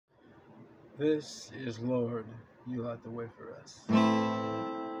This is Lord, you light the way for us.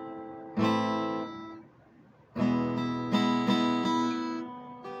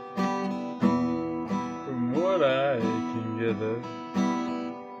 From what I can gather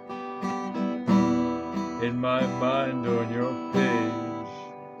in my mind on your page,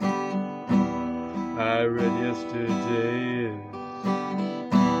 I read yesterday's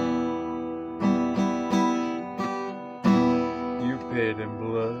you paid in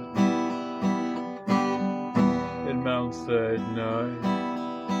blood in Mount Sinai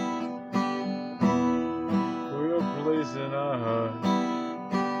for your place in our heart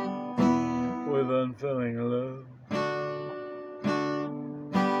with unfailing love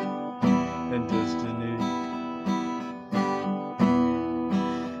and destiny.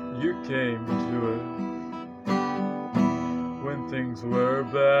 You came to us when things were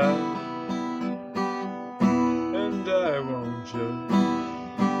bad, and I won't judge,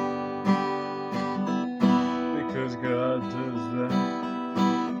 because God does that.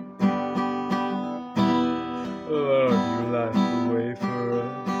 Lord, you light the way for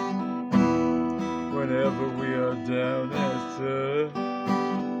us whenever we are down and sad.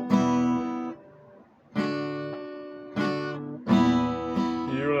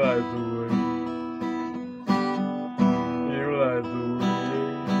 You light the way. You light the way.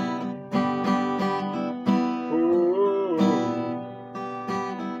 Oh,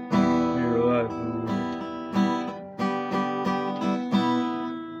 you light the way.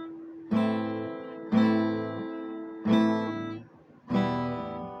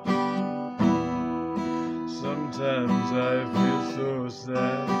 Sometimes I feel so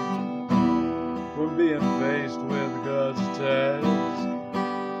sad when being faced with God's task,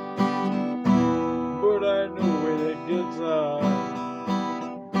 but I know when it gets hard,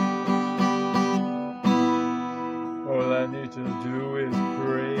 all I need to do is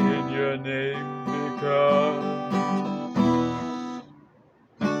pray in your name, because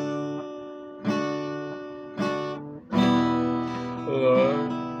Lord,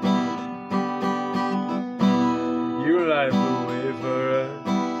 you light the way for us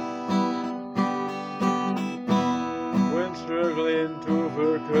when struggling to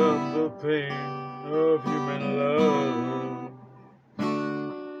overcome the pain of human love.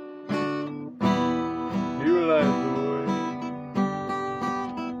 You light the way.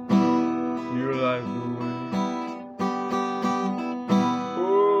 You light the way.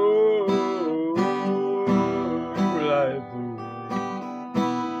 Oh, you light the way.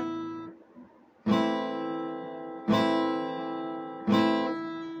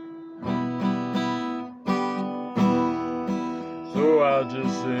 So I'll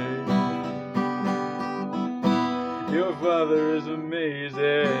just say, your Father is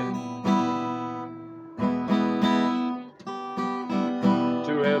amazing,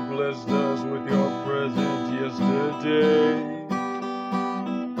 to have blessed us with your presence yesterday,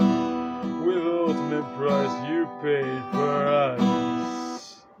 with ultimate price you paid for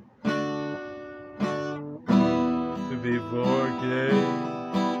us to be forgave.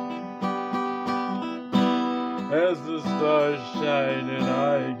 As the stars shine in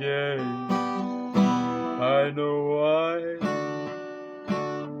eye gaze, I know why.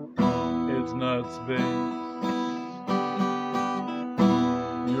 It's not space.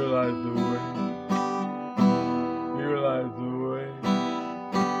 You light the way. You light the way.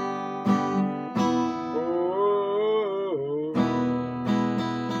 Oh,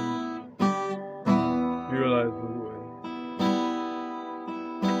 you light the way.